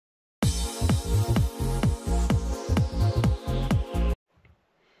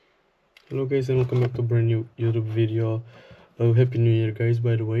Hello guys, and welcome back to a brand new YouTube video. Happy New Year guys,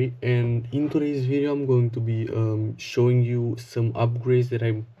 by the way. And in today's video I'm going to be showing you some upgrades that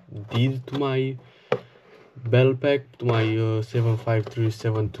I did to my battle pack, to my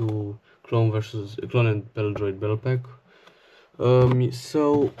 75372 clone and battle droid battle pack.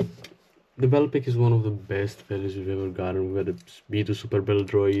 So the battle pack is one of the best values we've ever gotten. We got the B2 super battle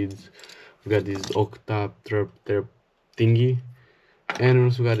droids, we got this octa trap thingy, and we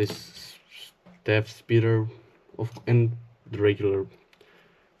also got this staff speeder and the regular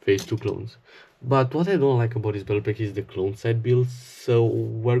phase 2 clones. But what I don't like about this battle pack is the clone side builds. So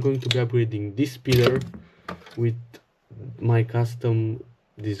we're going to be upgrading this speeder with my custom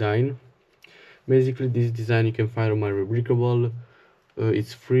design. Basically this design you can find on my Rebrickable.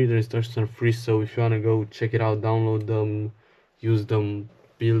 It's free, the instructions are free, so if you wanna go check it out, download them, use them,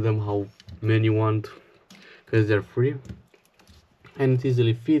 build them how many you want, because they're free. And it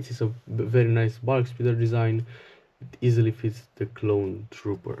easily fits. It's a very nice bulk speeder design. It easily fits the clone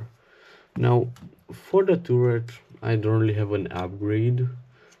trooper. Now for the turret I don't really have an upgrade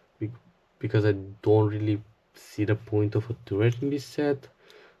because I don't really see the point of a turret in this set,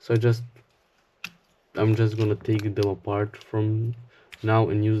 so I'm just gonna take them apart from now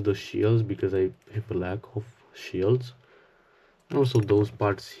and use the shields because I have a lack of shields. And also those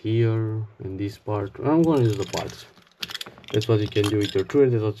parts here and this part, I'm gonna use the parts. That's what you can do with your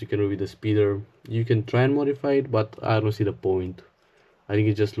turret, that's what you can do with the speeder. You can try and modify it, but I don't see the point. I think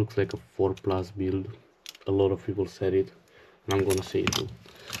it just looks like a 4+ build. A lot of people said it, and I'm gonna say it too.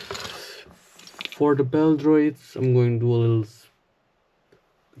 For the bell droids, I'm going to do a little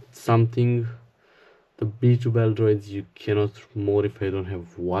something. The B2 bell droids you cannot modify, don't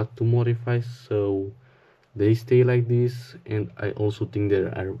have what to modify, so they stay like this, and I also think they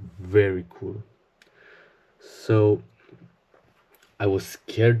are very cool. So I was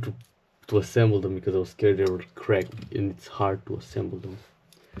scared to assemble them because I was scared they were cracked and it's hard to assemble them.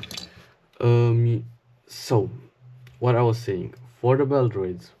 So what I was saying, for the bell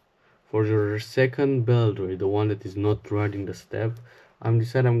droids, for your second bell droid, the one that is not riding the step, I'm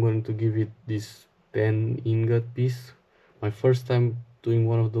going to give it this 10 ingot piece. My first time doing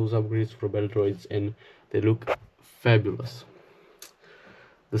one of those upgrades for bell droids, and they look fabulous.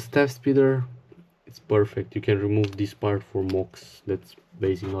 The staff speeder, it's perfect. You can remove this part for MOCs, that's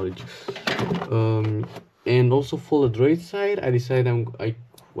basic knowledge. And also for the droid side, I decided I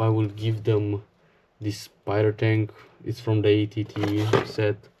will give them this spider tank. It's from the ATT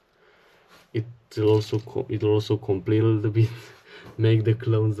set. It'll also complete a little bit, make the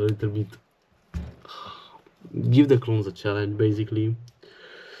clones a little bit, give the clones a challenge basically.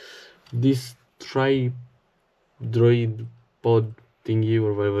 This droid pod thingy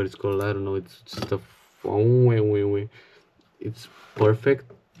or whatever it's called, I don't know, it's just a it's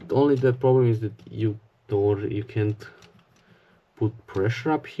perfect. The only problem is that you can't put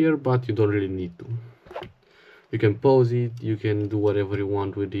pressure up here, but you don't really need to. You can pause it, you can do whatever you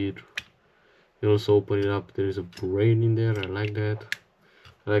want with it. You also open it up, there is a brain in there. I like that.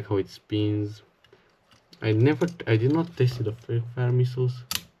 I like how it spins. I did not test the fire missiles.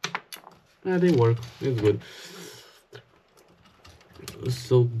 They work, it's good.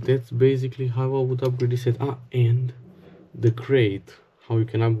 So that's basically how I would upgrade this set. And the crate, how you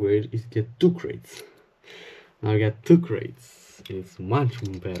can upgrade is get 2 crates. Now I got 2 crates, it's much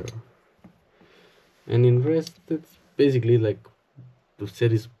better. And in rest, that's basically like the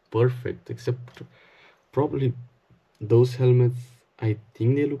set is perfect, except probably those helmets, I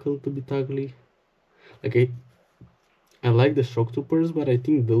think they look a little bit ugly. Like I like the shock troopers, but I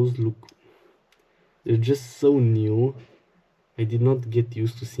think those they're just so new. I did not get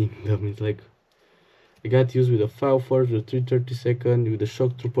used to seeing them. It's like I got used with the 5-4, the 332nd, with the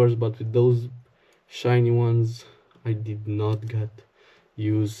shock troopers, but with those shiny ones I did not get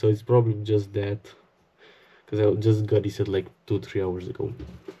used. So it's probably just that, because I just got this at like 2-3 hours ago,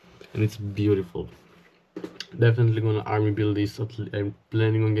 and it's beautiful. Definitely gonna army build this. I'm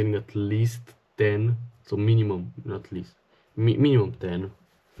planning on getting at least 10, so minimum, not least, minimum 10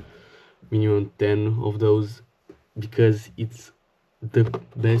 of those, because it's the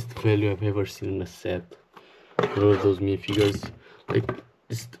best value I've ever seen in a set for all those minifigures. Like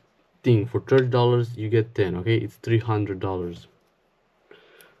this thing for $30 you get 10. Okay, it's $300.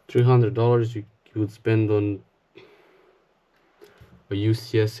 $300 you would spend on a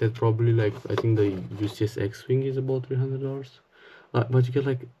UCS set, probably. Like I think the UCS X-Wing is about $300, but you get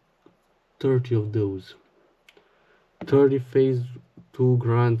like 30 of those, 30 phase 2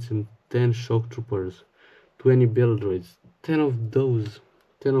 grunts and 10 shock troopers, 20 bell droids, 10 of those,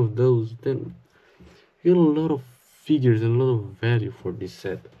 10 you get a lot of figures and a lot of value for this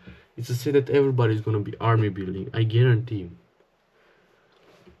set. It's a set that everybody's gonna be army building, I guarantee.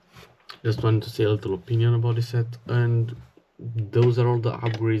 Just wanted to say a little opinion about this set, and those are all the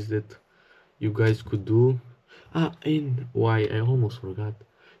upgrades that you guys could do. And why I almost forgot.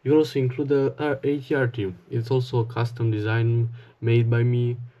 You can also include the ATR team. It's also a custom design made by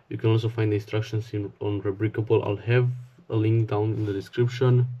me. You can also find the instructions on Rebrickable. I'll have a link down in the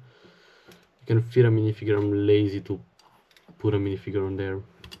description. You can fit a minifigure. I'm lazy to put a minifigure on there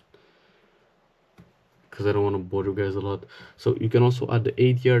because I don't want to bore you guys a lot. So you can also add the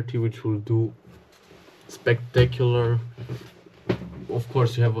ATR team, which will do spectacular. Of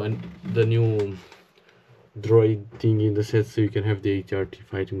course, you have the new droid thing in the set, so you can have the ATRT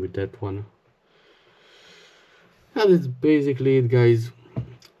fighting with that one. And that's basically it, guys.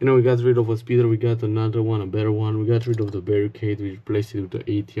 You know, we got rid of a speeder, we got another one, a better one. We got rid of the barricade, we replaced it with the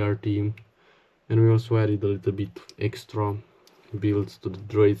ATRT, and we also added a little bit extra builds to the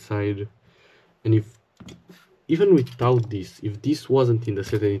droid side. And if even without this, if this wasn't in the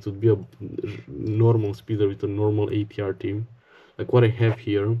set, then it would be a normal speeder with a normal ATRT, like what I have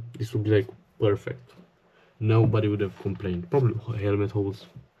here. This would be like perfect. Nobody would have complained. Probably helmet holes,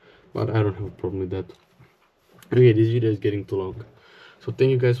 but I don't have a problem with that. Okay, this video is getting too long, so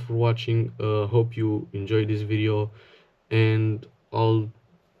thank you guys for watching. Hope you enjoyed this video, and I'll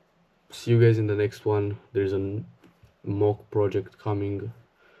see you guys in the next one. There's a mock project coming.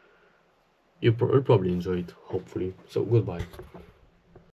 You'll probably enjoy it, hopefully. So goodbye.